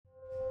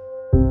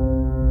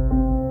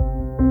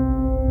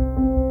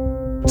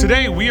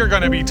Today we are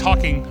going to be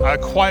talking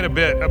quite a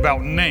bit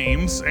about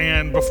names,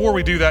 and before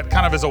we do that,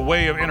 kind of as a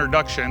way of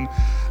introduction,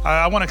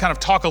 I want to kind of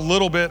talk a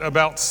little bit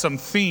about some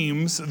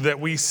themes that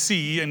we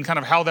see and kind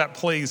of how that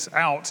plays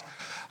out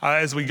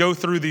as we go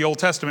through the Old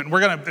Testament. We're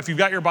going to, if you've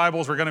got your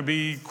Bibles, we're going to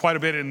be quite a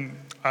bit in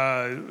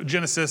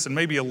Genesis and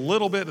maybe a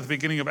little bit at the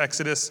beginning of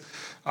Exodus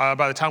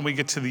by the time we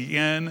get to the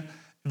end.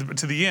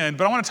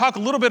 But I want to talk a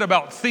little bit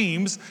about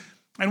themes.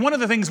 And one of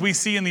the things we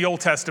see in the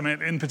Old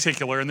Testament in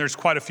particular, and there's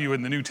quite a few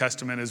in the New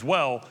Testament as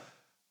well,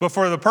 but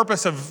for the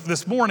purpose of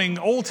this morning,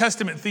 Old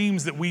Testament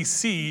themes that we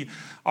see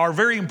are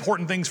very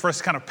important things for us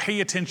to kind of pay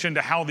attention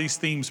to how these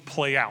themes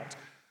play out.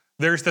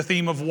 There's the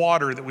theme of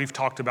water that we've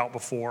talked about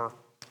before,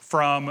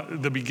 from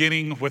the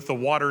beginning with the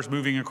waters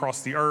moving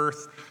across the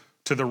earth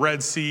to the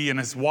Red Sea, and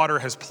as water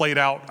has played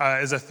out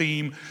as a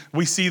theme,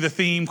 we see the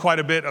theme quite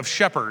a bit of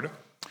shepherd,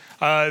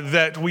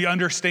 that we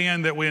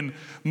understand that when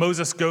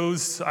Moses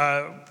goes,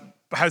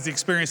 has the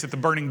experience at the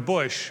burning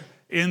bush,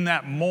 in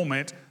that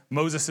moment,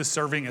 Moses is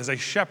serving as a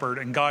shepherd,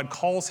 and God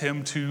calls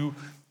him to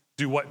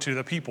do what to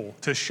the people?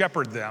 To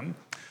shepherd them.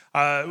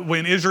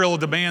 When Israel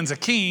demands a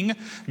king,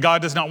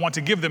 God does not want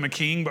to give them a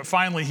king, but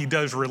finally he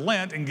does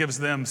relent and gives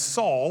them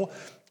Saul.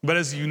 But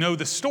as you know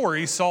the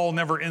story, Saul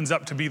never ends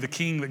up to be the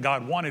king that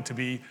God wanted to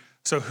be.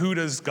 So who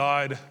does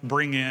God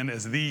bring in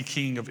as the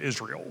king of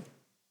Israel?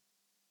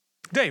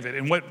 David.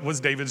 And what was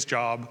David's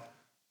job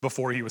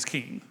before he was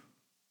king?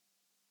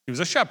 He was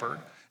a shepherd.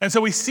 And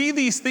so we see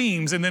these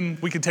themes, and then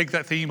we can take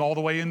that theme all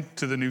the way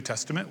into the New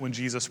Testament when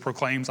Jesus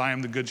proclaims, I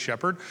am the good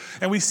shepherd.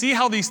 And we see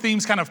how these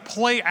themes kind of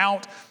play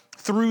out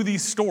through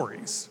these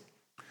stories.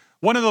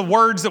 One of the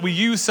words that we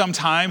use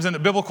sometimes and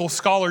that biblical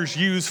scholars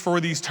use for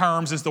these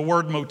terms is the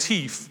word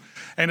motif.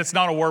 And it's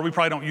not a word, we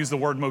probably don't use the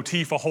word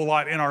motif a whole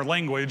lot in our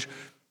language,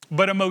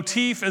 but a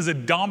motif is a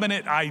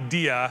dominant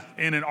idea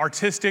in an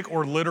artistic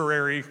or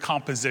literary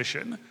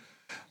composition.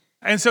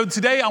 And so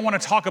today I want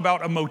to talk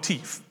about a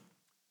motif.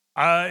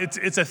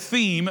 It's a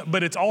theme,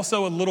 but it's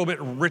also a little bit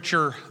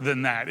richer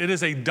than that. It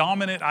is a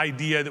dominant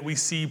idea that we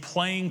see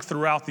playing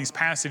throughout these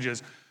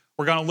passages.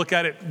 We're going to look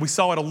at it. We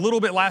saw it a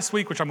little bit last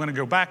week, which I'm going to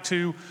go back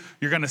to.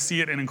 You're going to see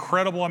it an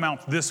incredible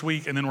amount this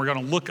week, and then we're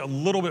going to look a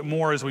little bit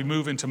more as we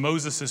move into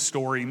Moses'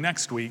 story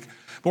next week.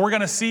 But we're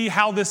going to see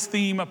how this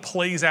theme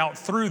plays out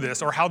through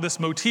this, or how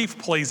this motif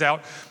plays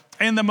out.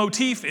 And the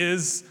motif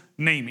is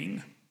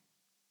naming.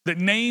 That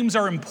names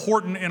are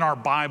important in our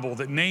Bible,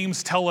 that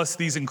names tell us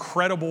these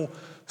incredible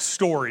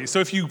stories. So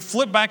if you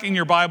flip back in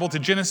your Bible to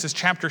Genesis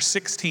chapter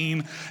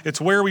 16,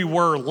 it's where we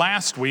were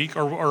last week,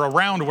 or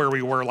around where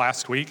we were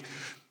last week.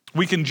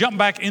 We can jump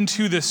back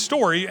into this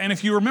story. And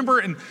if you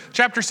remember in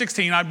chapter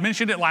 16, I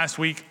mentioned it last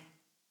week,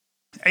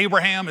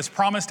 Abraham is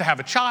promised to have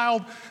a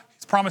child.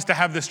 He's promised to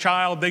have this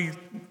child.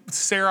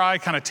 Sarai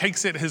kind of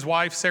takes it, his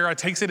wife, Sarah,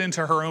 takes it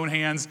into her own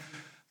hands,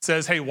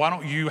 says, hey, why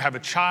don't you have a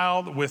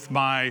child with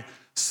my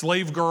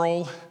slave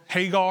girl,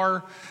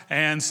 Hagar?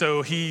 And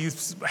so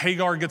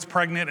Hagar gets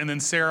pregnant, and then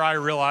Sarai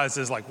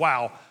realizes, like,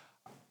 wow,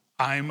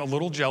 I'm a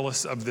little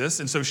jealous of this.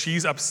 And so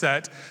she's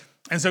upset.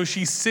 And so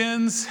she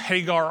sends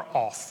Hagar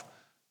off.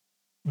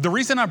 The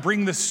reason I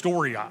bring this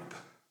story up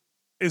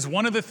is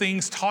one of the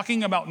things,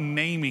 talking about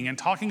naming and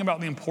talking about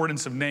the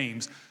importance of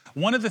names.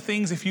 One of the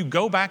things, if you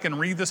go back and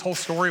read this whole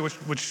story,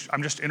 which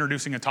I'm just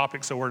introducing a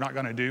topic, so we're not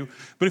going to do,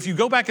 but if you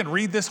go back and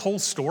read this whole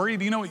story,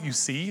 do you know what you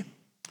see?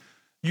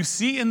 You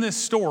see in this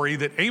story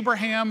that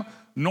Abraham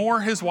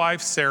nor his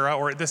wife Sarah,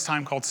 or at this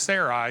time called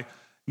Sarai,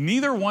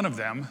 neither one of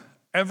them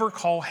ever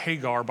call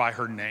Hagar by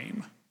her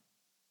name.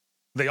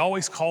 They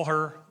always call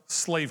her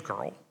slave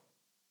girl.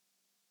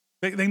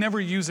 They never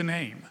use a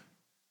name.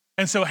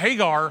 And so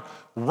Hagar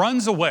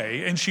runs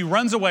away, and she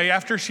runs away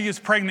after she is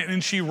pregnant,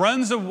 and she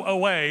runs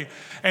away,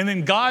 and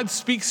then God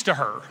speaks to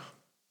her.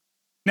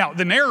 Now,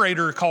 the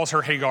narrator calls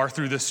her Hagar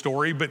through this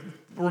story, but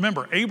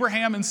remember,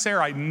 Abraham and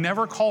Sarai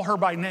never call her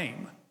by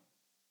name.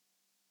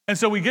 And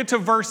so we get to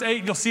verse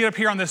 8, you'll see it up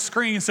here on this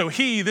screen. So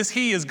he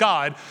is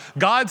God.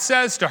 God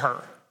says to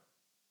her,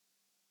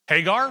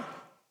 Hagar,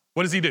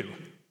 what does he do?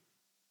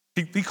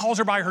 He calls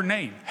her by her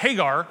name.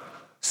 Hagar,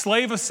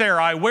 slave of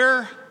Sarai,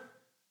 where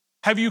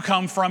have you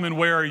come from and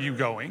where are you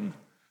going?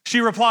 She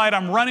replied,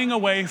 I'm running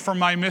away from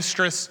my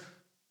mistress,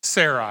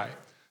 Sarai.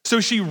 So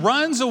she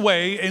runs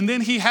away, and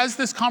then he has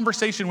this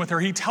conversation with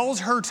her. He tells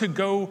her to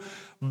go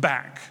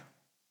back.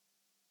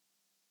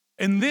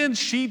 And then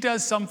she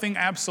does something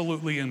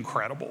absolutely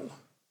incredible.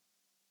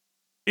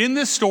 In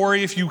this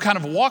story, if you kind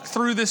of walk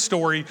through this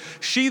story,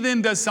 she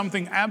then does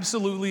something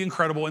absolutely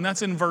incredible, and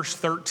that's in verse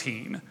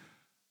 13.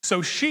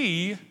 So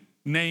she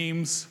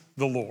names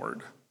the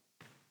Lord.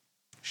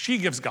 She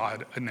gives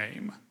God a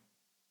name.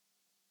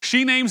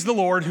 She names the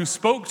Lord who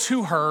spoke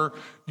to her.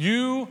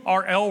 You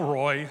are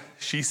El-roi,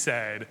 she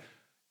said.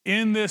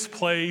 In this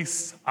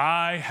place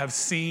I have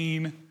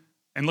seen,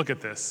 and look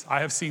at this,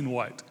 I have seen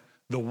what?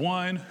 The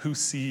one who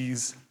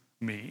sees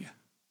me.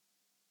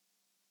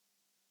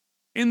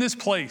 In this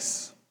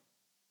place,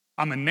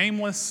 I'm a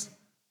nameless,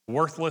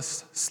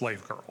 worthless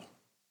slave girl.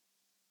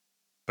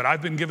 But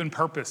I've been given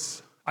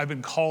purpose. I've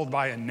been called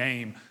by a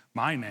name,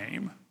 my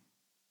name.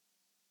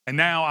 And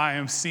now I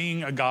am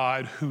seeing a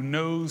God who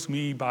knows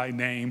me by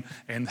name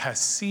and has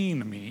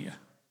seen me.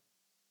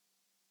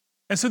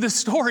 And so this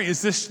story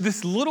is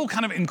this little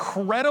kind of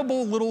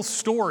incredible little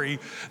story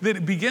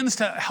that begins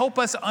to help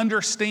us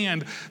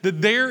understand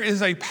that there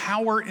is a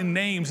power in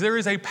names. There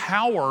is a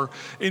power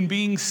in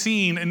being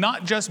seen, and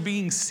not just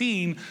being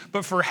seen,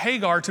 but for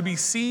Hagar to be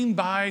seen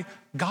by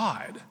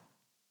God.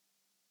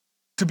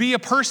 To be a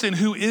person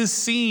who is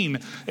seen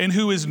and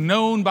who is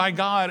known by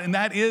God. And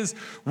that is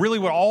really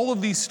what all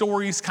of these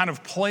stories kind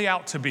of play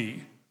out to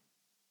be.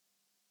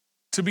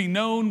 To be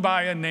known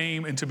by a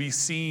name and to be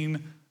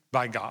seen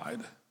by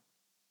God.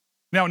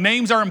 Now,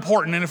 names are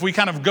important, and if we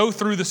kind of go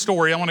through the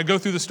story, I want to go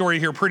through the story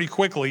here pretty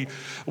quickly.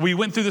 We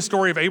went through the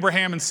story of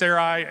Abraham and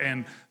Sarai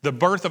and the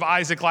birth of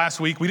Isaac last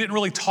week. We didn't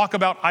really talk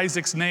about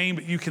Isaac's name,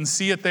 but you can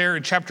see it there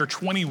in chapter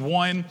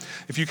 21.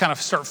 If you kind of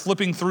start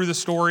flipping through the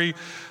story,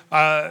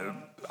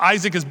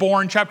 Isaac is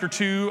born. Chapter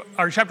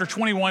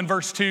 21,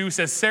 verse 2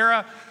 says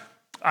Sarah.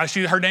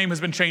 Her name has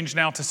been changed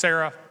now to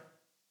Sarah.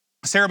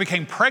 Sarah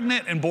became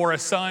pregnant and bore a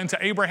son to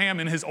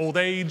Abraham in his old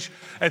age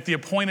at the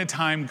appointed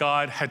time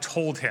God had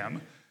told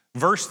him.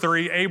 Verse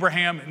 3,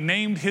 Abraham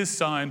named his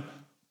son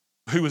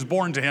who was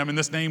born to him, and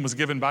this name was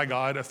given by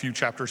God a few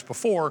chapters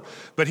before,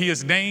 but he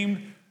is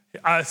named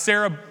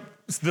Sarah,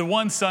 the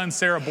one son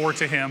Sarah bore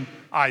to him,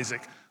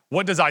 Isaac.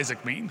 What does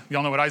Isaac mean?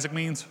 Y'all know what Isaac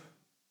means?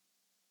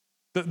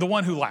 The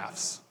one who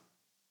laughs.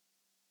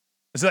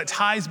 So that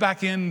ties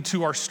back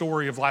into our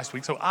story of last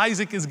week. So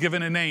Isaac is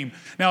given a name.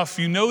 Now, if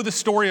you know the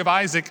story of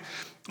Isaac,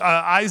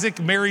 Isaac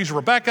marries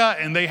Rebekah,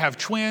 and they have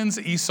twins,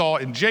 Esau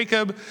and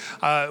Jacob.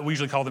 We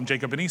usually call them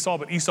Jacob and Esau,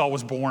 but Esau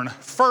was born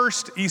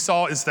first.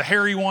 Esau is the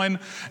hairy one,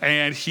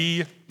 and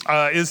he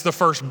is the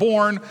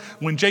firstborn.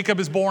 When Jacob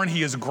is born,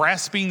 he is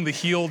grasping the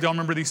heel. Do y'all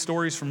remember these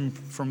stories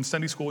from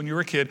Sunday school when you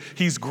were a kid?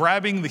 He's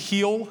grabbing the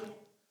heel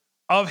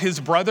of his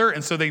brother,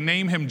 and so they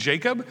name him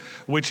Jacob,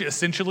 which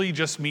essentially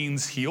just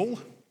means heel.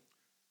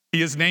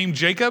 He is named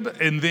Jacob,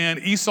 and then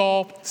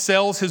Esau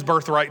sells his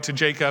birthright to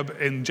Jacob,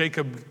 and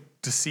Jacob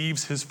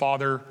deceives his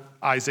father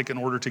Isaac in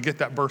order to get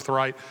that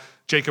birthright.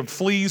 Jacob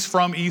flees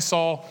from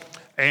Esau,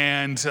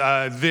 and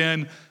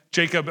then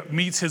Jacob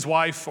meets his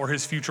wife, or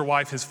his future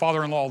wife, his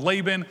father-in-law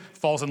Laban,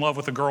 falls in love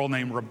with a girl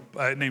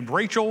named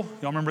Rachel.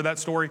 Y'all remember that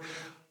story?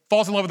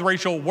 Falls in love with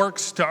Rachel,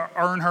 works to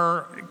earn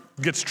her,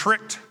 gets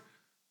tricked,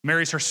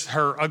 marries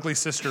her ugly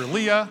sister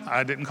Leah.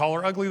 I didn't call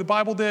her ugly, the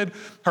Bible did.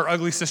 Her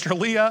ugly sister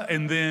Leah,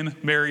 and then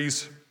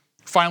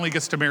finally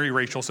gets to marry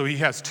Rachel. So he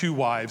has two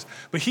wives,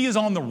 but he is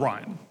on the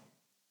run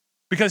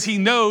because he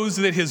knows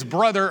that his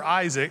brother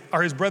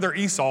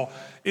Esau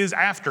is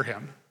after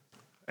him.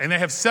 And they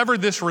have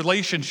severed this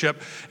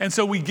relationship. And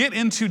so we get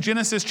into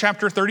Genesis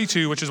chapter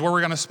 32, which is where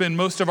we're going to spend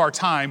most of our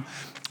time.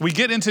 We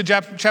get into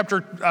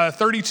chapter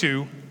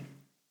 32,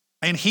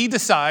 and he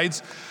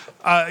decides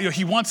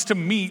he wants to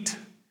meet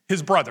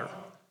his brother,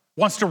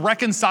 wants to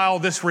reconcile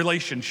this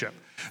relationship.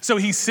 So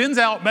he sends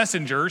out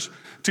messengers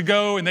to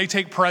go, and they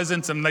take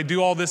presents and they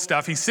do all this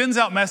stuff. He sends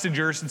out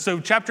messengers. And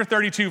so chapter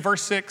 32,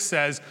 verse 6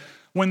 says,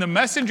 when the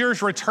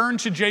messengers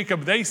returned to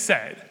Jacob, they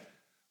said,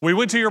 we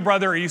went to your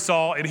brother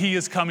Esau, and he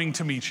is coming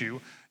to meet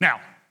you.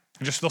 Now,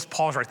 let's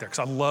pause right there,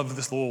 because I love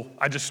this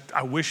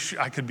I wish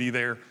I could be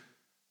there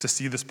to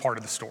see this part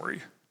of the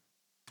story.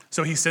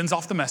 So he sends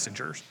off the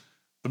messengers.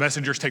 The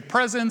messengers take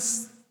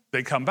presents.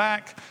 They come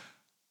back.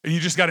 And you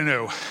just got to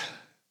know,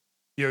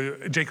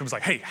 Jacob's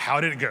like, hey,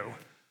 how did it go?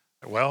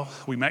 Well,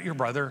 we met your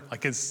brother.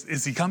 Like,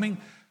 is he coming?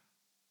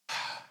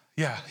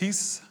 Yeah,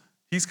 he's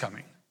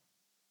coming.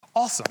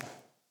 Awesome.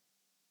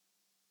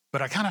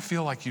 But I kind of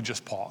feel like you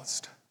just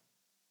paused.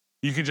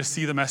 You could just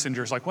see the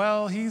messengers like,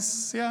 well,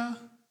 he's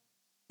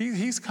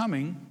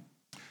coming.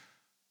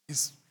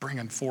 He's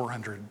bringing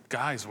 400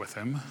 guys with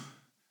him.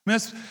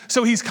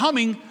 So he's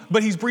coming,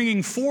 but he's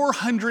bringing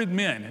 400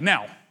 men.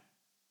 Now,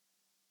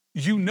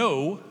 if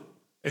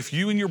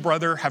you and your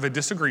brother have a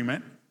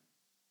disagreement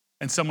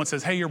and someone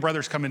says, hey, your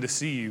brother's coming to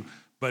see you,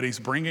 but he's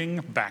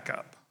bringing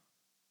backup.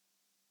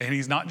 And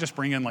he's not just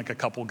bringing like a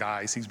couple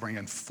guys, he's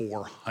bringing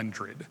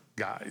 400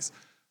 guys.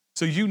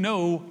 So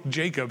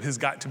Jacob has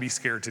got to be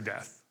scared to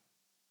death.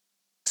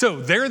 So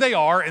there they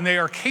are, and they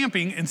are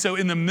camping. And so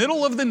in the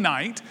middle of the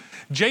night,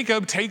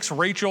 Jacob takes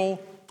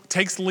Rachel,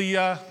 takes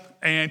Leah,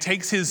 and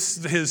takes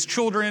his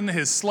children,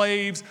 his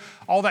slaves,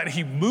 all that.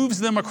 He moves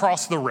them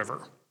across the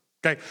river.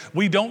 Okay,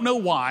 we don't know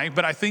why,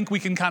 but I think we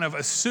can kind of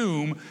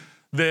assume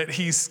that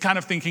he's kind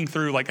of thinking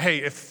through like, hey,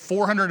 if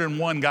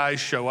 401 guys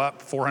show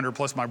up, 400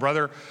 plus my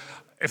brother,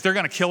 if they're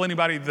going to kill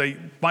anybody, they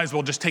might as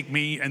well just take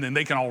me, and then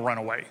they can all run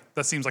away.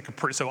 That seems like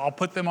so I'll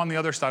put them on the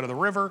other side of the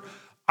river.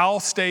 I'll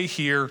stay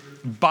here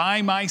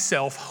by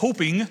myself,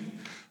 hoping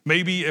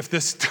maybe if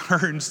this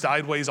turns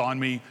sideways on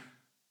me,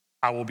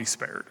 I will be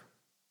spared.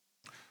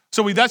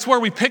 So that's where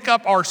we pick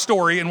up our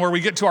story and where we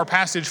get to our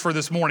passage for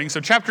this morning.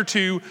 So chapter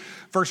 2,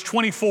 verse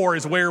 24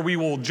 is where we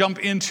will jump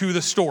into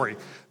the story.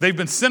 They've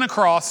been sent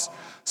across.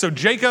 So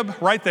Jacob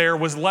right there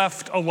was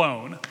left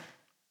alone.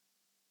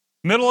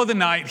 Middle of the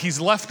night, he's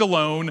left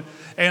alone,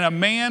 and a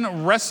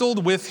man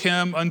wrestled with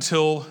him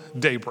until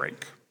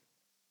daybreak.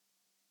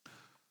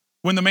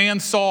 When the man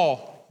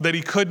saw that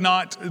he could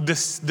not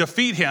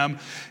defeat him,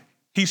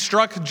 he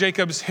struck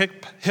Jacob's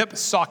hip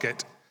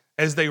socket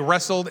as they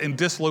wrestled and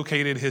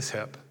dislocated his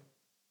hip.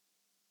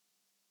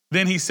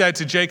 Then he said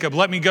to Jacob,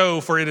 "Let me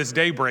go, for it is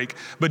daybreak."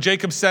 But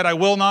Jacob said, "I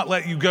will not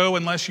let you go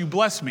unless you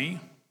bless me."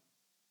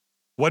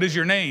 "What is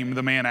your name?"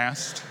 the man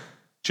asked.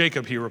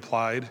 "Jacob," he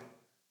replied.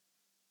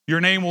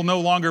 "Your name will no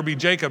longer be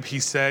Jacob," he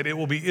said. "It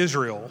will be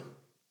Israel,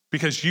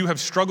 because you have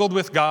struggled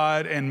with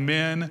God and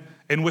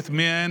with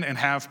men and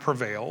have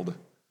prevailed."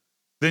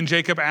 Then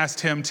Jacob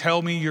asked him,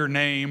 "Tell me your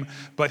name."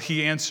 But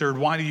he answered,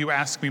 "Why do you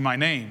ask me my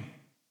name?"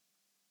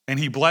 And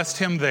he blessed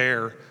him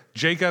there.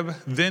 Jacob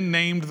then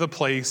named the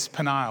place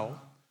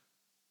Peniel.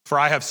 "For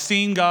I have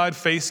seen God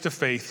face to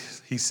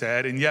face," he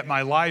said, "and yet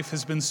my life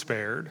has been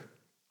spared."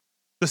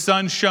 The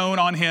sun shone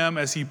on him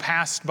as he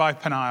passed by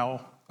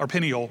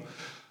Peniel,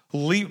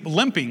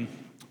 limping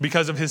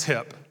because of his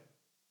hip.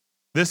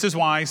 This is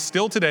why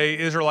still today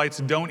Israelites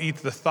don't eat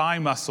the thigh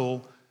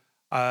muscle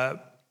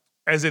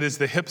as it is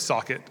the hip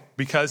socket,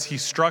 because he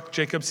struck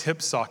Jacob's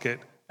hip socket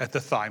at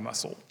the thigh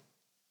muscle.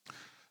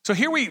 So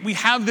here we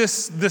have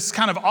this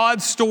kind of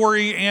odd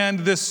story and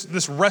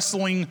this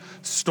wrestling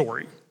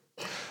story.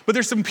 But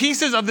there's some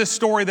pieces of this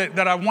story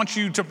that I want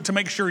you to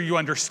make sure you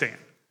understand.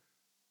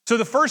 So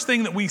the first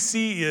thing that we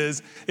see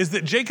is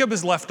that Jacob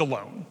is left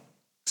alone.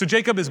 So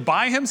Jacob is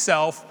by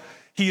himself.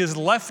 He is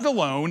left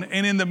alone,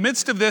 and in the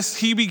midst of this,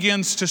 he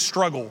begins to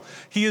struggle.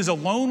 He is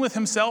alone with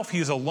himself. He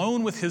is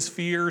alone with his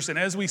fears, and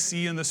as we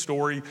see in the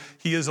story,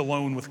 he is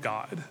alone with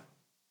God.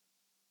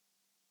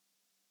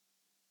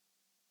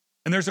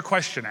 And there's a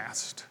question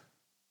asked.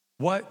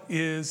 What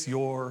is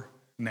your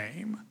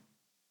name?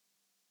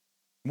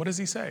 What does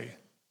he say?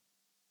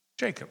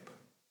 Jacob.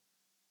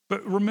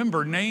 But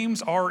remember,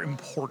 names are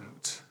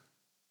important.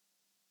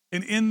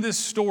 And in this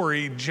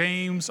story,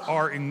 names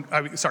are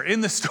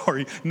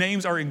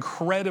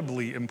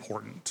incredibly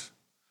important.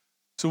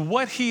 So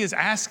what he is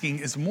asking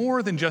is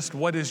more than just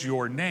what is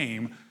your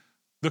name.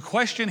 The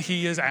question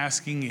he is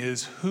asking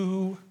is,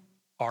 who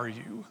are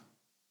you?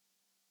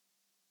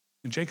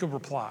 And Jacob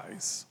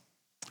replies,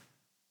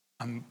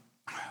 I'm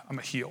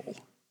a heel.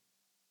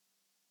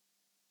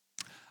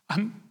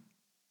 I'm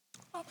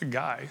a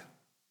guy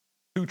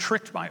who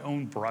tricked my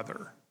own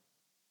brother.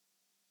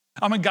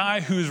 I'm a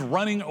guy who's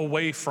running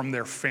away from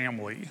their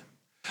family.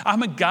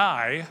 I'm a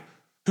guy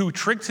who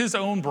tricked his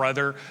own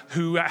brother,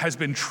 who has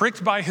been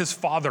tricked by his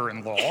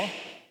father-in-law,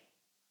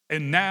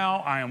 and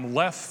now I am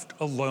left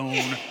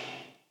alone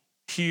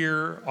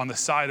here on the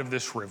side of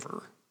this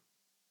river.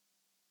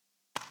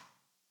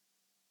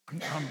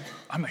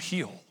 I'm a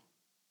heel.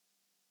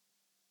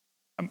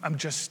 I'm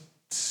just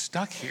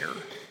stuck here.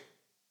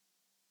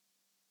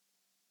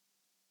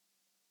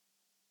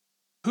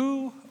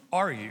 Who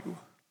are you?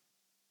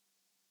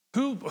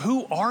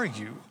 Who are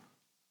you?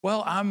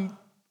 Well, I'm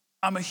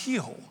a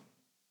heel.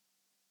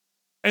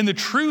 And the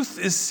truth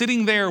is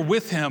sitting there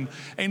with him,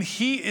 and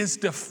he is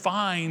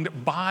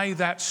defined by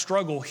that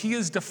struggle. He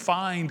is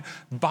defined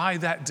by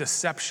that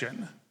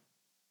deception.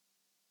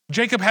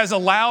 Jacob has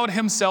allowed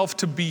himself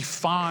to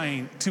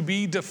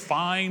be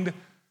defined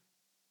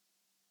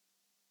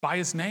by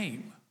his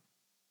name.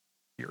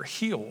 You're a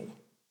heel.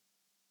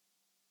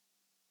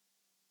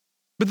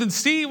 But then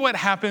see what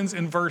happens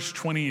in verse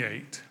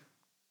 28.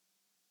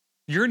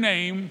 Your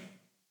name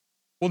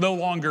will no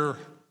longer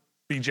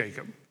be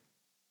Jacob,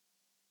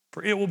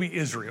 for it will be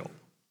Israel.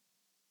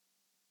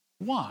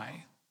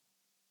 Why?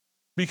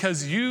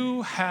 Because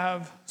you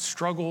have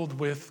struggled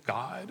with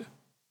God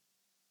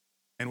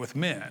and with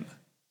men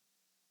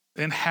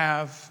and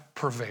have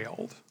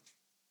prevailed.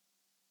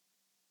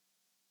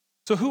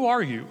 So who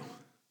are you?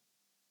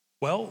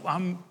 Well,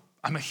 I'm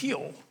a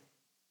heel.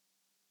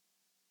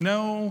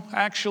 No,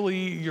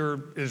 actually,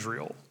 you're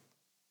Israel,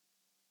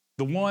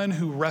 the one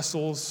who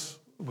wrestles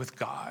with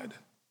God.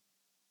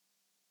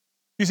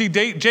 You see,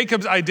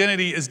 Jacob's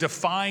identity is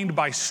defined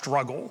by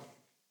struggle,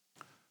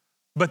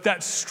 but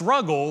that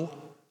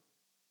struggle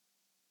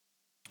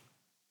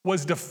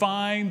was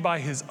defined by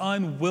his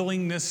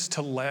unwillingness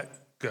to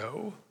let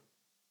go.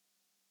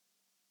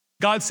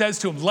 God says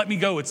to him, "Let me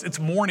go." It's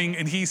morning,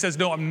 and he says,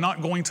 "No, I'm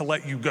not going to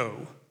let you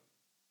go."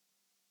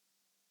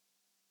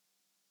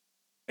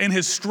 And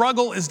his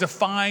struggle is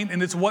defined,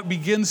 and it's what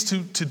begins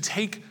to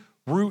take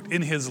root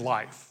in his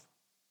life.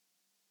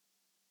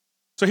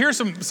 So here's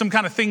some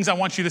kind of things I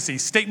want you to see,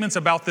 statements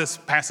about this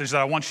passage that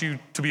I want you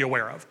to be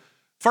aware of.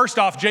 First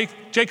off,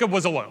 Jacob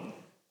was alone.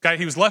 Okay,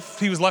 he was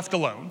left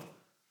alone.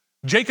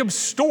 Jacob's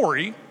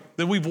story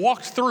that we've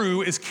walked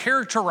through is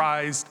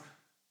characterized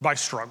by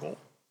struggle.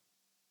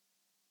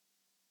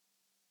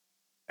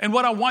 And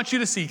what I want you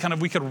to see,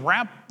 we could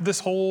wrap this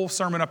whole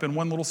sermon up in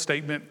one little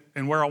statement,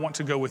 and where I want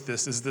to go with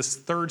this is this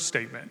third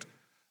statement,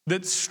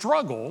 that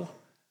struggle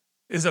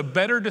is a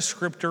better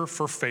descriptor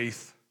for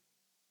faith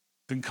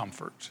than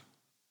comfort.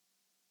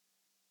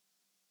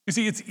 You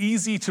see, it's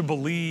easy to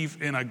believe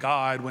in a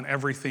God when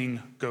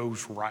everything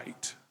goes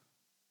right.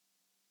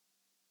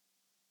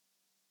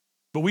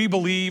 But we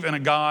believe in a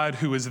God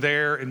who is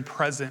there and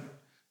present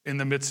in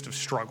the midst of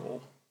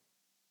struggle.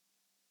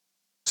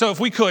 So if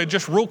we could,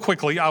 just real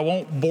quickly, I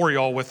won't bore you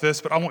all with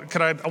this, but I want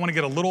to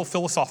get a little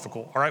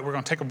philosophical, all right? We're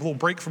going to take a little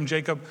break from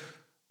Jacob,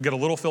 get a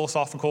little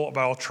philosophical, but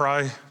I'll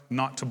try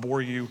not to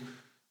bore you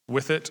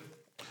with it.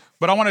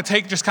 But I want to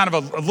take just kind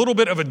of a little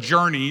bit of a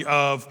journey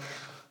of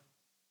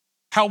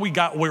how we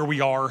got where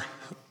we are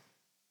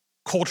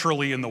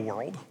culturally in the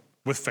world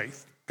with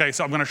faith. Okay,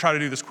 so I'm going to try to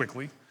do this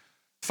quickly.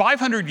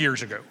 500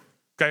 years ago,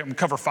 okay, I'm going to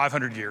cover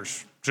 500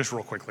 years just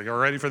real quickly. Are you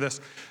ready for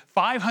this?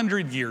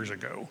 500 years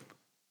ago,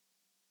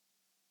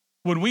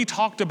 when we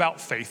talked about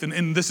faith,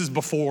 and this is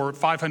before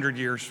 500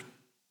 years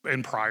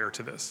and prior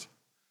to this,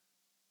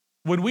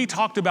 when we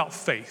talked about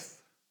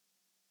faith,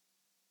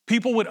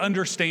 people would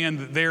understand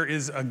that there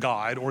is a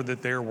God or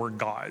that there were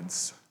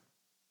gods,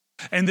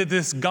 and that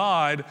this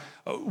God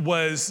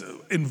was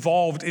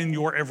involved in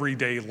your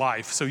everyday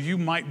life. So you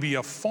might be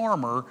a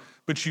farmer,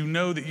 but you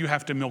know that you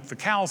have to milk the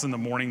cows in the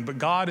morning, but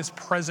God is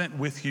present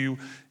with you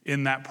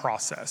in that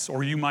process.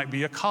 Or you might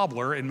be a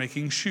cobbler and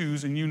making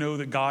shoes, and you know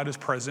that God is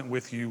present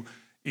with you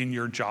in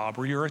your job,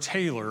 or you're a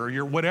tailor, or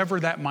you're whatever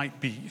that might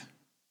be.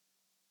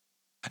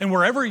 And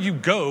wherever you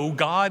go,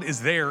 God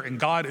is there and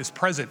God is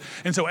present.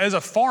 And so as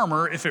a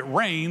farmer, if it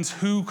rains,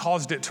 who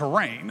caused it to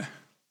rain?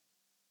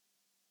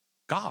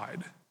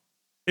 God.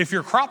 If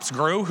your crops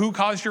grow, who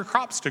caused your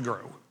crops to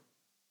grow?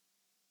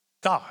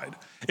 God.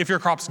 If your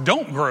crops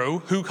don't grow,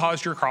 who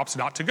caused your crops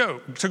not to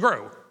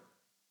grow?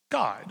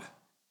 God.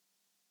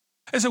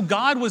 And so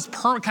God was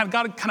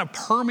kind of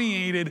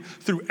permeated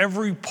through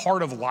every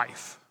part of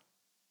life.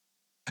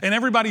 And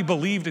everybody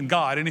believed in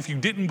God, and if you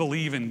didn't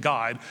believe in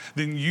God,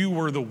 then you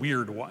were the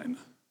weird one.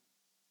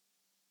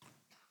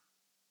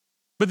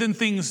 But then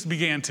things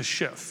began to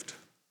shift.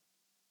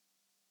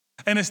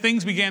 And as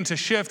things began to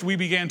shift, we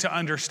began to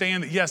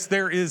understand that, yes,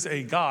 there is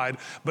a God,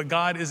 but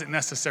God isn't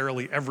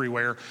necessarily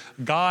everywhere.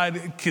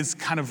 God is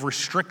kind of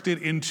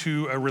restricted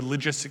into a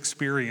religious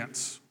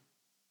experience.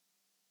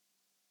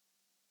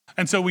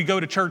 And so we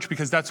go to church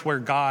because that's where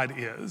God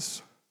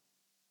is.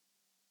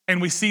 And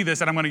we see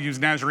this, and I'm going to use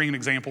Nazarene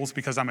examples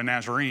because I'm a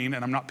Nazarene,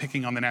 and I'm not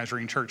picking on the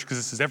Nazarene church because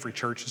this is every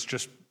church, it's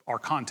just our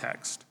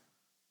context.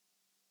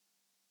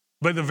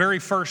 But the very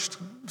first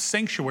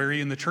sanctuary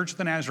in the Church of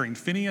the Nazarene,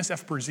 Phineas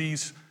F.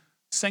 Brzez's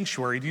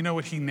sanctuary, do you know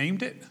what he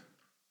named it?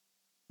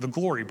 The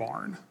Glory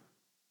Barn.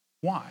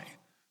 Why?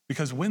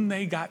 Because when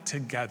they got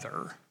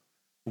together,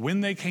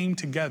 when they came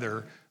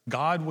together,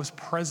 God was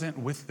present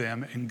with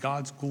them and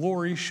God's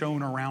glory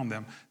shone around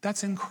them.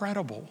 That's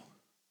incredible.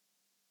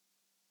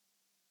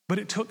 But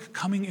it took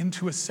coming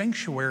into a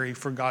sanctuary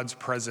for God's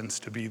presence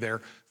to be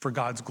there, for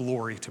God's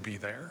glory to be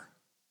there.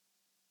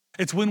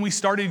 It's when we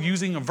started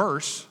using a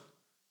verse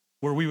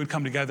where we would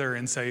come together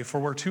and say, for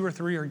where 2 or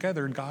 3 are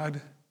gathered, God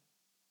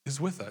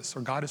is with us,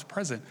 or God is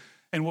present.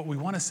 And what we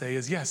want to say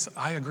is, yes,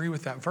 I agree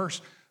with that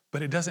verse,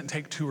 but it doesn't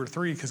take 2 or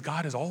 3 because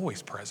God is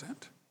always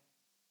present.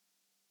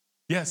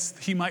 Yes,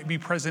 he might be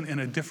present in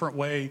a different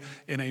way,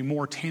 in a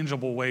more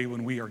tangible way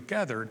when we are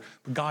gathered,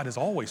 but God is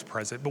always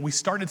present. But we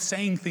started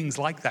saying things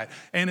like that.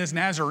 And as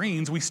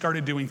Nazarenes, we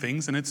started doing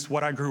things, and it's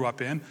what I grew up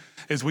in,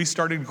 is we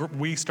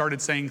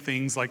started saying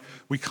things like,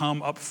 we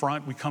come up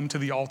front, we come to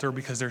the altar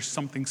because there's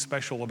something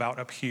special about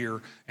up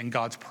here and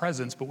God's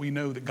presence, but we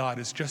know that God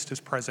is just as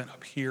present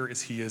up here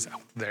as he is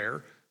out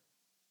there.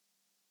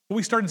 But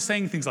we started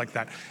saying things like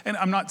that. And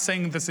I'm not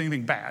saying that's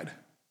anything bad.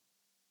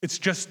 It's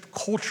just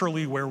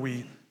culturally where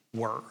we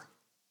were.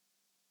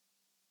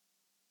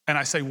 And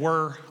I say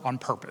were on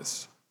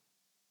purpose.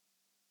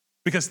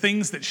 Because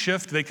things that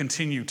shift, they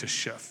continue to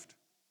shift.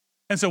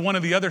 And so one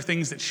of the other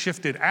things that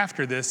shifted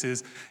after this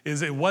is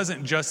it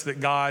wasn't just that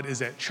God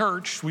is at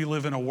church. We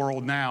live in a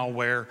world now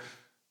where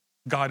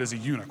God is a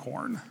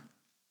unicorn.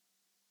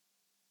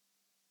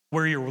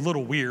 Where you're a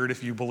little weird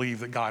if you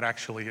believe that God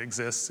actually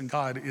exists and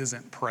God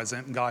isn't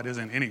present, God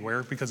isn't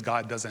anywhere because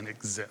God doesn't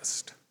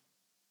exist.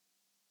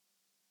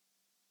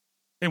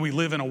 And we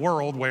live in a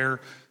world where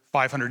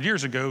 500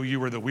 years ago, you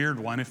were the weird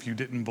one if you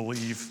didn't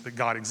believe that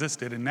God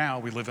existed. And now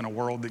we live in a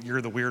world that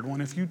you're the weird one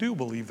if you do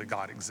believe that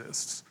God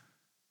exists.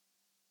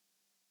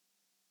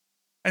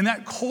 And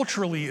that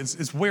culturally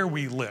is where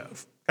we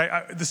live.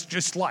 Okay? This is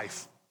just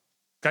life.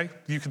 Okay?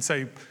 You could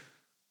say,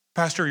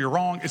 Pastor, you're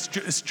wrong.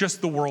 It's just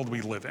the world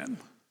we live in.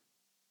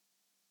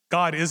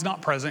 God is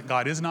not present.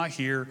 God is not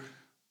here.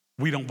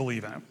 We don't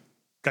believe in him.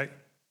 Okay?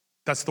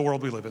 That's the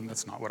world we live in.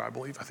 That's not what I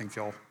believe. I think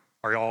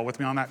are y'all with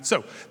me on that?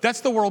 So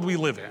that's the world we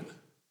live in.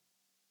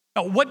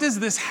 Now, what does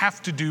this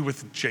have to do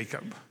with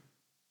Jacob?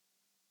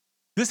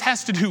 This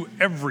has to do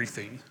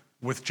everything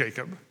with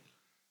Jacob.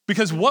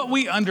 Because what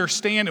we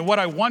understand and what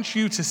I want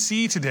you to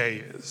see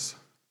today is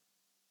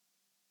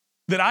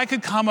that I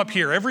could come up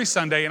here every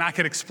Sunday and I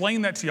could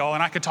explain that to y'all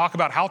and I could talk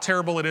about how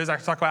terrible it is. I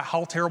could talk about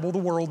how terrible the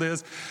world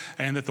is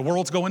and that the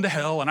world's going to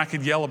hell, and I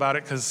could yell about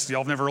it because y'all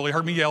have never really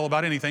heard me yell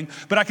about anything,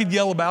 but I could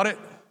yell about it.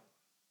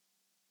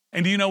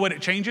 And do you know what it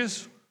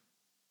changes?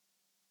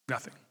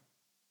 Nothing.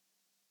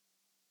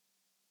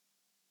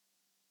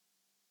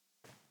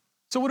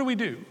 So what do we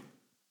do?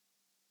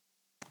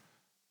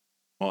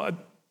 Well, I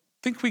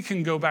think we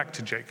can go back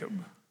to Jacob.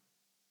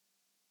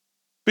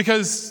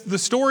 Because the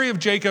story of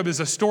Jacob is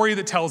a story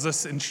that tells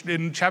us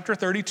in chapter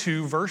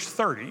 32, verse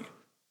 30,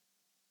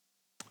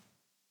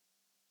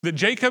 that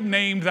Jacob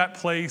named that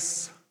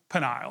place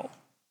Peniel.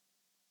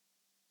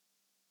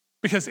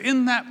 Because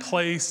in that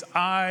place,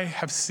 I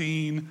have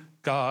seen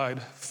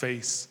God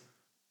face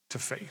to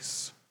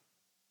face.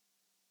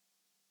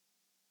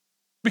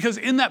 Because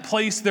in that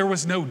place, there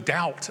was no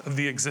doubt of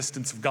the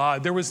existence of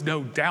God. There was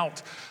no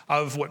doubt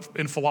of what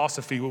in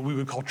philosophy, what we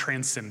would call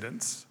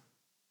transcendence.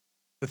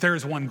 That there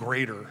is one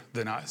greater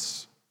than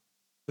us.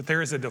 That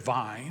there is a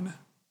divine.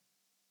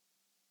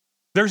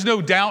 There's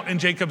no doubt in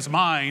Jacob's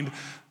mind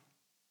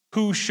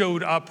who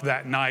showed up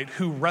that night,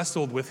 who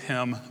wrestled with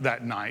him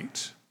that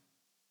night.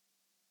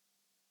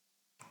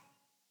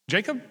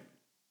 Jacob,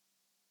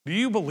 do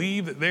you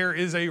believe that there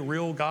is a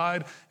real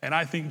God? And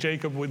I think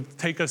Jacob would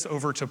take us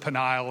over to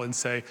Peniel and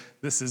say,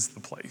 this is the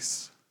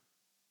place.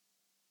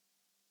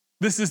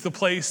 This is the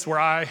place where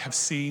I have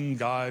seen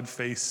God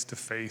face to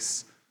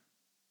face,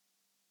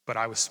 but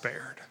I was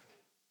spared.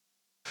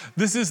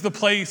 This is the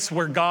place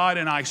where God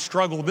and I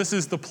struggled. This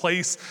is the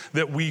place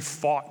that we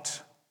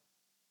fought.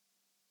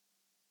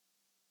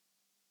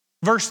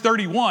 Verse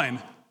 31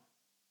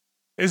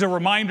 is a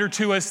reminder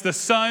to us, the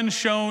sun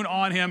shone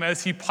on him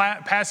as he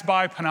passed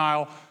by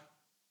Peniel,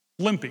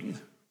 limping.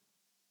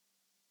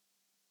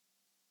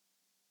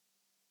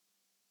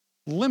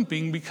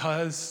 Limping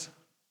because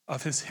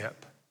of his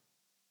hip.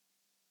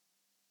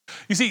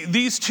 You see,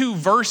 these two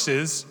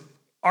verses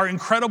are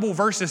incredible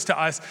verses to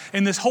us,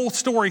 and this whole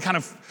story kind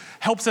of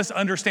helps us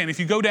understand. If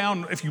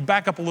you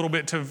back up a little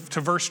bit to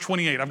verse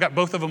 28, I've got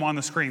both of them on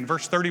the screen,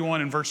 verse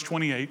 31 and verse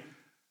 28.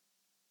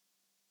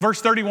 Verse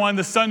 31,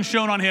 the sun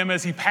shone on him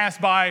as he passed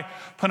by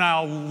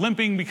Peniel,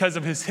 limping because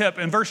of his hip.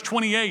 And verse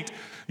 28,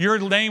 your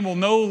name will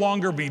no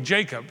longer be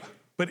Jacob,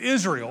 but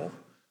Israel,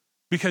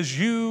 because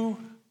you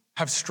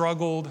have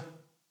struggled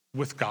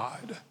with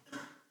God.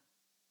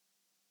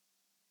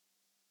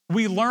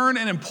 We learn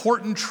an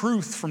important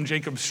truth from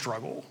Jacob's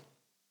struggle.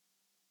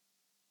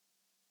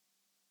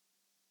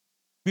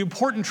 The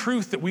important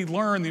truth that we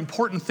learn, the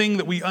important thing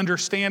that we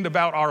understand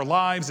about our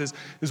lives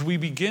is we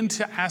begin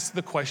to ask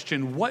the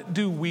question, what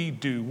do we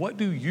do? What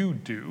do you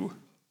do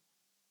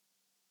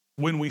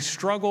when we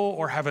struggle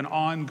or have an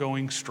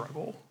ongoing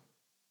struggle?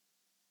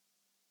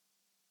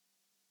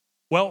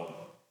 Well,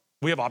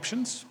 we have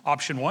options.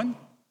 Option one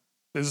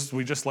is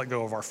we just let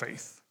go of our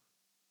faith.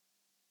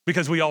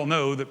 Because we all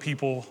know that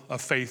people of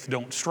faith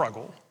don't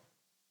struggle.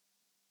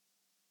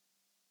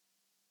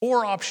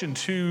 Or option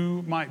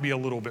two might be a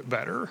little bit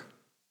better.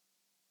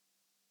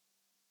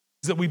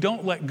 Is that we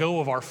don't let go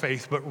of our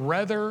faith, but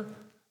rather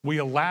we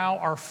allow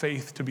our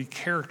faith to be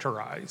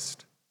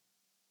characterized,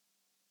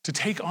 to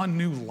take on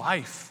new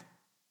life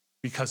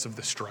because of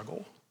the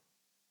struggle.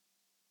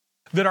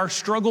 That our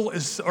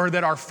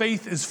that our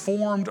faith is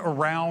formed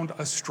around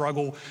a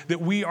struggle,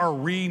 that we are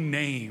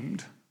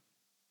renamed.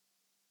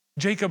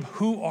 Jacob,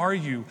 who are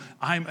you?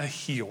 I'm a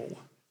heel.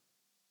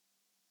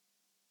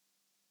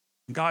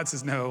 God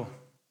says, no,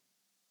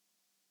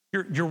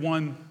 you're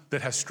one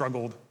that has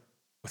struggled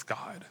with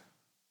God.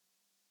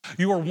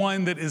 You are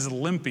one that is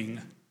limping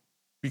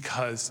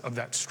because of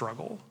that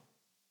struggle.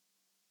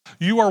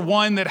 You are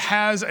one that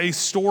has a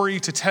story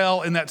to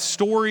tell, and that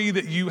story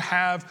that you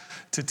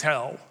have to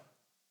tell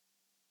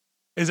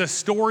is a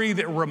story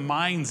that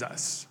reminds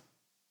us,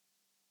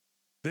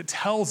 that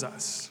tells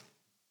us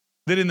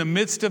that in the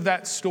midst of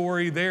that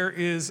story, there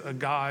is a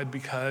God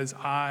because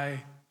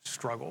I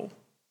struggle,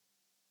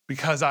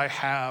 because I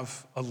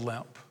have a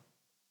limp.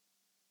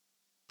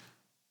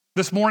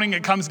 This morning,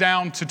 it comes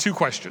down to two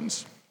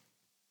questions.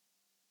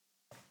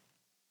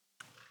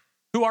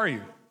 Who are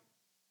you?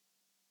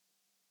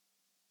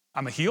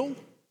 I'm a heel?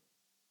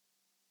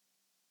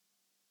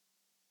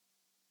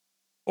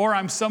 Or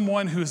I'm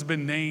someone who's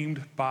been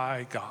named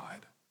by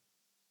God?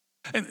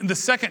 And the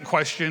second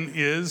question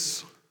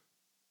is,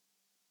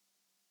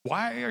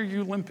 why are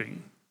you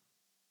limping?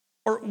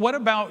 Or what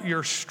about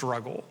your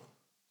struggle?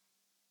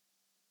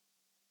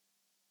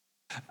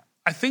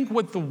 I think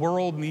what the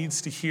world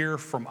needs to hear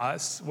from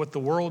us, what the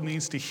world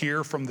needs to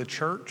hear from the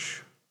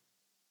church,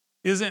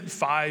 isn't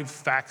 5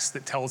 facts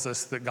that tells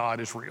us that God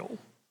is real.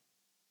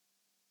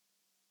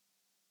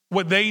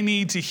 What they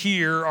need to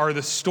hear are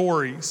the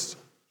stories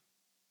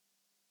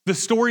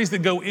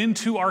that go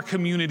into our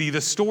community,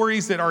 the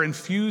stories that are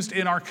infused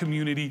in our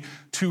community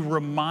to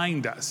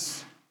remind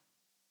us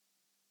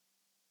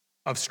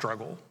of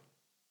struggle.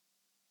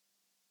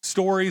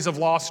 Stories of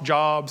lost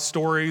jobs,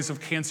 stories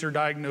of cancer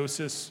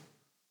diagnosis,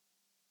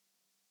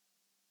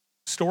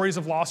 stories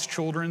of lost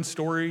children,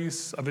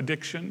 stories of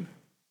addiction,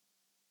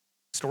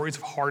 stories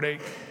of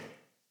heartache.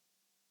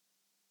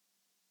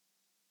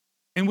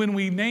 And when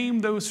we name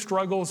those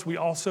struggles, we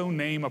also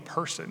name a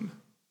person.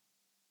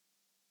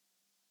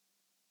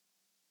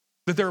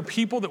 That there are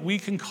people that we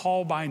can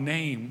call by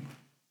name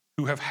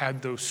who have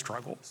had those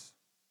struggles.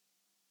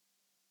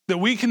 That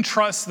we can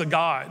trust the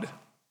God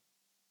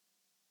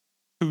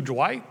who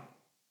Dwight,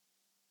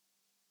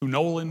 who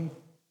Nolan,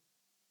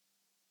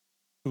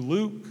 who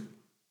Luke,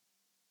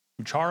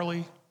 who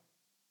Charlie,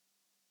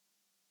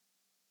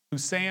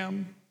 who's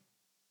Sam.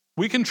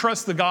 We can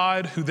trust the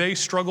God who they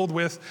struggled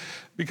with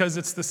because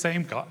it's the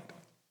same God.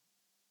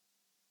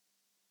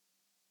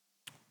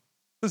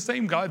 The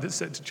same God that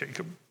said to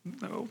Jacob,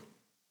 no,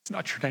 it's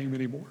not your name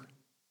anymore.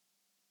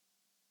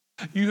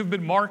 You have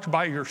been marked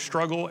by your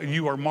struggle and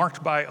you are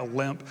marked by a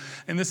limp.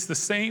 And it's the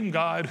same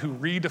God who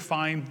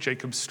redefined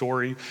Jacob's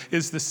story,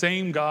 is the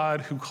same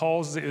God who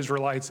calls the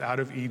Israelites out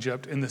of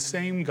Egypt, and the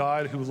same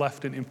God who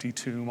left an empty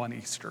tomb on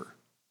Easter.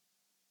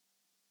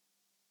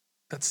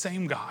 That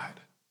same God.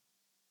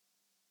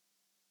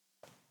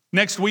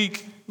 Next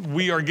week,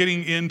 we are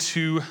getting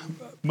into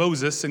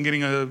Moses and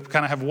getting a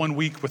kind of have 1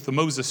 week with the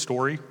Moses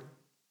story.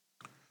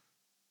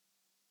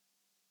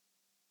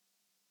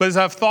 But as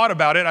I've thought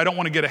about it, I don't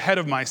want to get ahead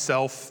of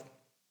myself.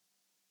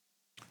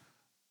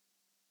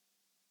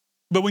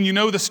 But when you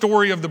know the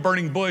story of the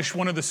burning bush,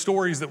 one of the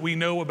stories that we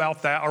know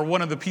about that, or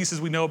one of the pieces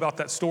we know about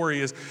that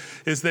story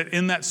is that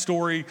in that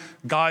story,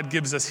 God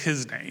gives us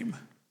his name.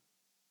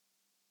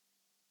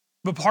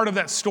 But part of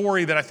that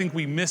story that I think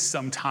we miss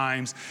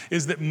sometimes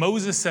is that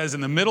Moses says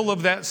in the middle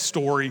of that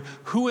story,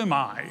 who am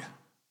I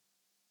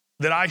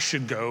that I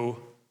should go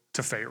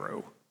to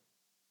Pharaoh?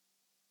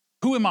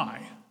 Who am I?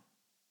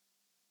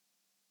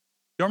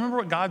 Y'all remember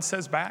what God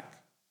says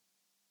back?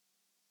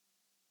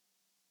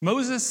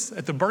 Moses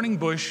at the burning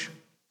bush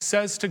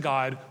says to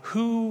God,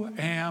 who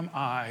am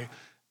I?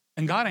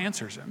 And God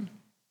answers him.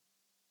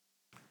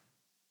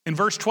 In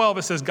verse 12,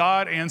 it says,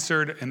 God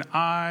answered, and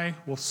I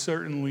will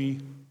certainly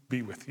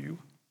be with you.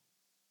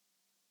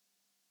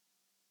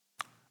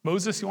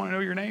 Moses, you want to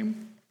know your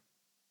name?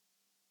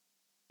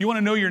 You want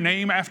to know your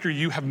name after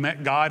you have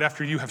met God,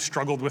 after you have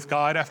struggled with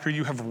God, after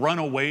you have run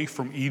away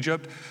from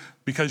Egypt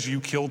because you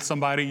killed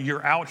somebody?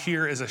 You're out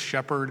here as a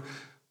shepherd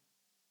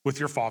with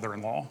your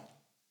father-in-law.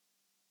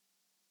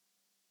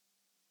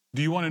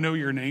 Do you want to know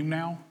your name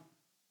now?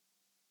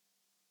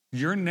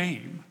 Your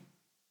name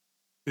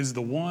is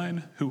the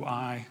one who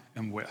I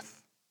am with.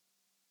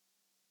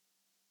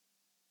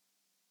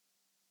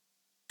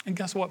 And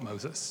guess what,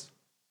 Moses?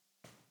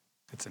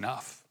 It's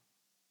enough.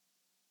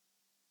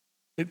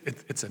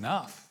 It's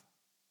enough.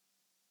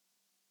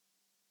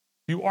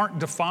 You aren't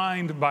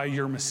defined by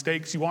your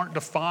mistakes. You aren't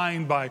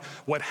defined by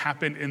what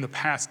happened in the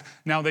past.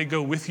 Now they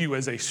go with you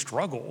as a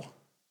struggle.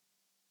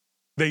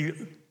 They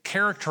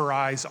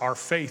characterize our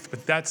faith,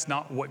 but that's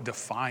not what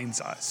defines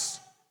us.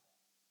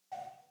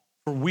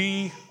 For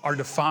we are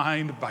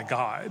defined by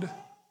God.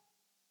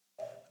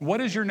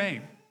 What is your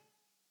name?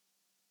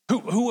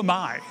 Who am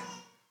I?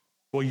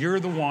 Well, you're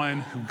the one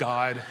who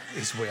God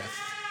is with.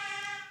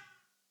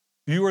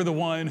 You are the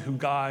one who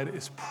God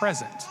is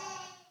present.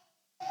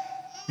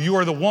 You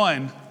are the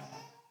one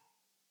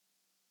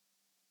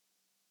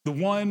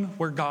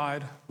where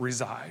God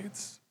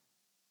resides.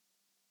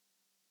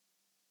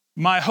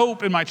 My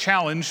hope and my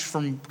challenge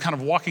from kind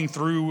of walking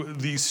through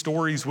these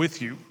stories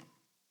with you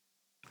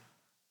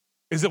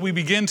is that we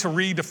begin to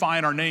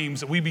redefine our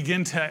names, that we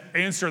begin to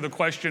answer the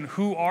question,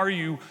 who are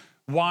you?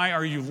 Why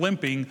are you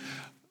limping?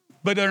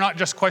 But they're not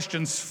just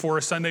questions for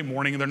a Sunday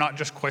morning, and they're not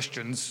just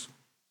questions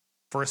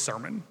for a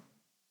sermon.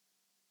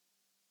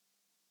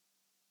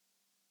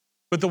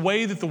 But the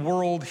way that the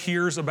world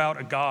hears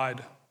about a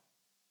God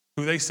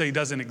who they say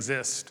doesn't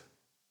exist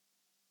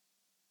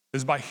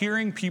is by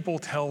hearing people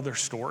tell their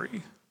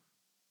story.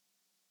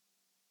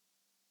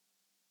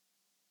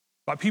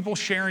 By people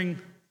sharing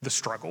the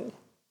struggle.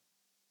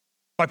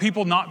 By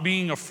people not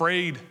being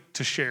afraid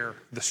to share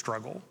the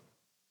struggle.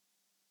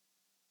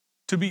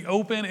 To be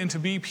open and to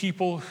be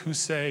people who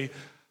say,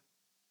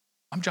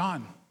 I'm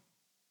John.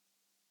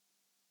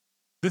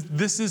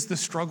 This is the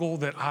struggle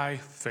that I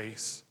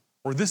face.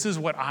 Or this is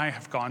what I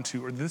have gone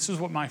to, or this is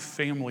what my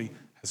family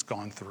has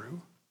gone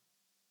through.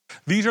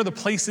 These are the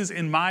places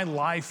in my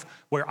life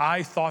where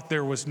I thought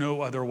there was no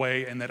other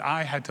way and that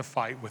I had to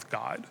fight with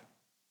God.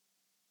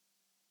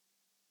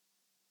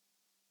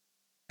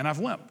 And I've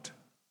limped.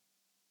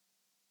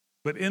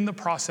 But in the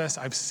process,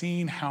 I've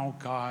seen how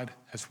God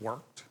has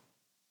worked.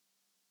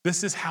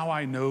 This is how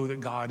I know that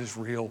God is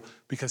real,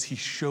 because he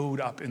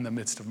showed up in the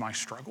midst of my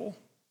struggle.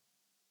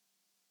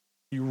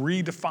 He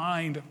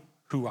redefined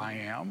who I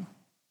am.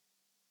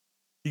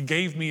 He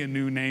gave me a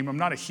new name. I'm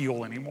not a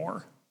heel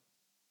anymore.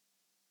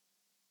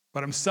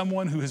 But I'm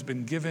someone who has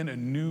been given a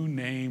new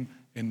name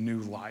and new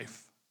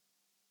life.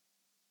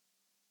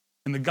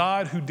 And the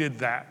God who did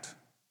that,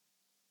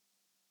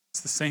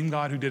 it's the same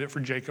God who did it for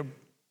Jacob.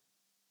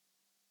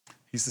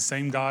 He's the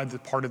same God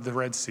that parted the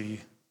Red Sea.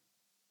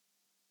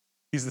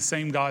 He's the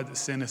same God that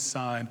sent his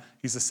son.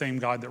 He's the same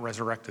God that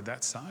resurrected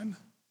that son.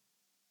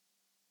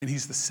 And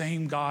he's the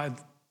same God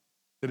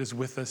that is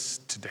with us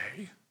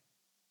today.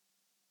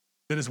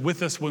 That is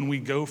with us when we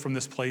go from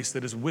this place,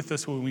 that is with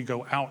us when we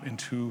go out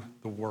into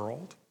the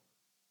world.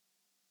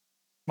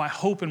 My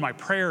hope and my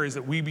prayer is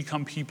that we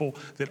become people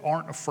that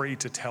aren't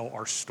afraid to tell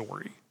our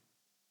story.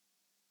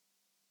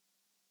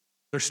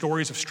 They're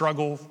stories of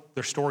struggle,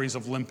 they're stories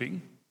of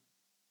limping,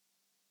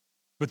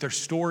 but they're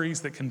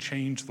stories that can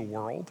change the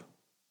world.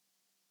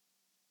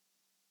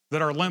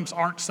 That our limps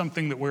aren't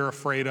something that we're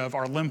afraid of,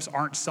 our limps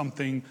aren't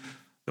something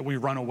that we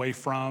run away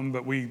from,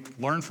 but we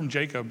learn from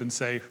Jacob and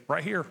say,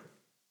 right here,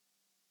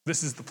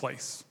 this is the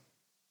place.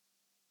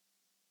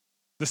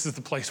 This is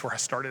the place where I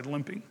started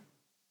limping.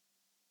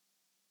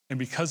 And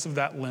because of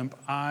that limp,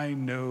 I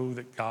know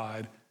that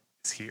God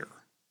is here,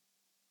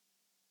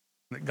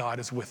 that God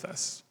is with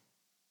us.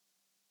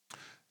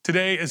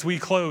 Today, as we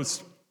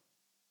close,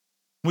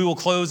 we will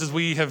close as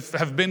we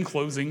have been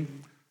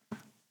closing,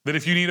 that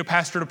if you need a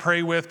pastor to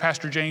pray with,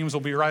 Pastor James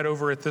will be right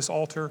over at this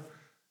altar.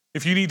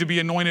 If you need to be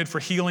anointed for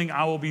healing,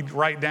 I will be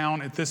right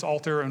down at this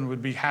altar and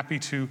would be happy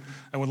to,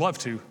 and would love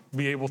to,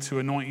 be able to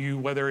anoint you,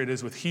 whether it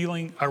is with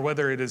healing or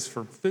whether it is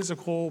for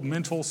physical,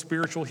 mental,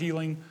 spiritual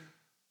healing.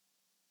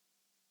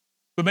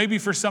 But maybe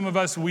for some of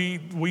us, we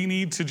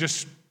need to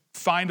just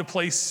find a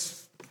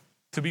place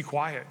to be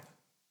quiet.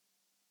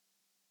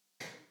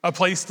 A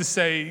place to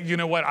say, you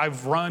know what,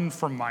 I've run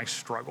from my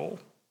struggle.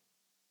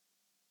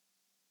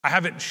 I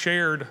haven't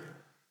shared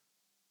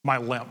my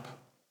limp.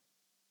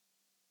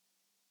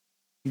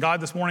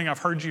 God, this morning I've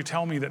heard you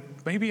tell me that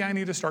maybe I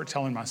need to start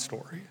telling my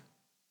story.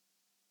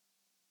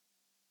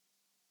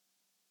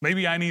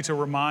 Maybe I need to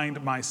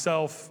remind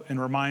myself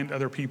and remind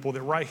other people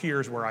that right here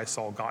is where I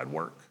saw God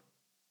work.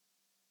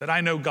 That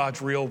I know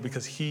God's real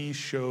because he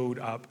showed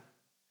up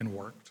and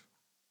worked.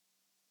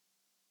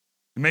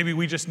 And maybe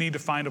we just need to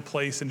find a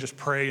place and just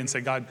pray and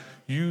say, God,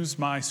 use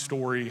my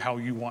story how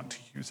you want to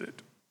use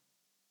it.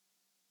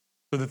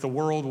 So that the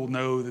world will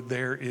know that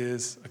there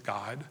is a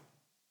God.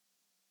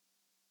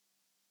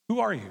 Who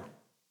are you?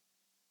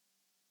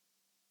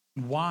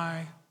 And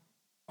why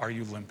are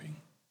you limping?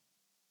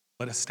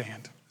 Let us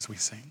stand as we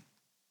sing.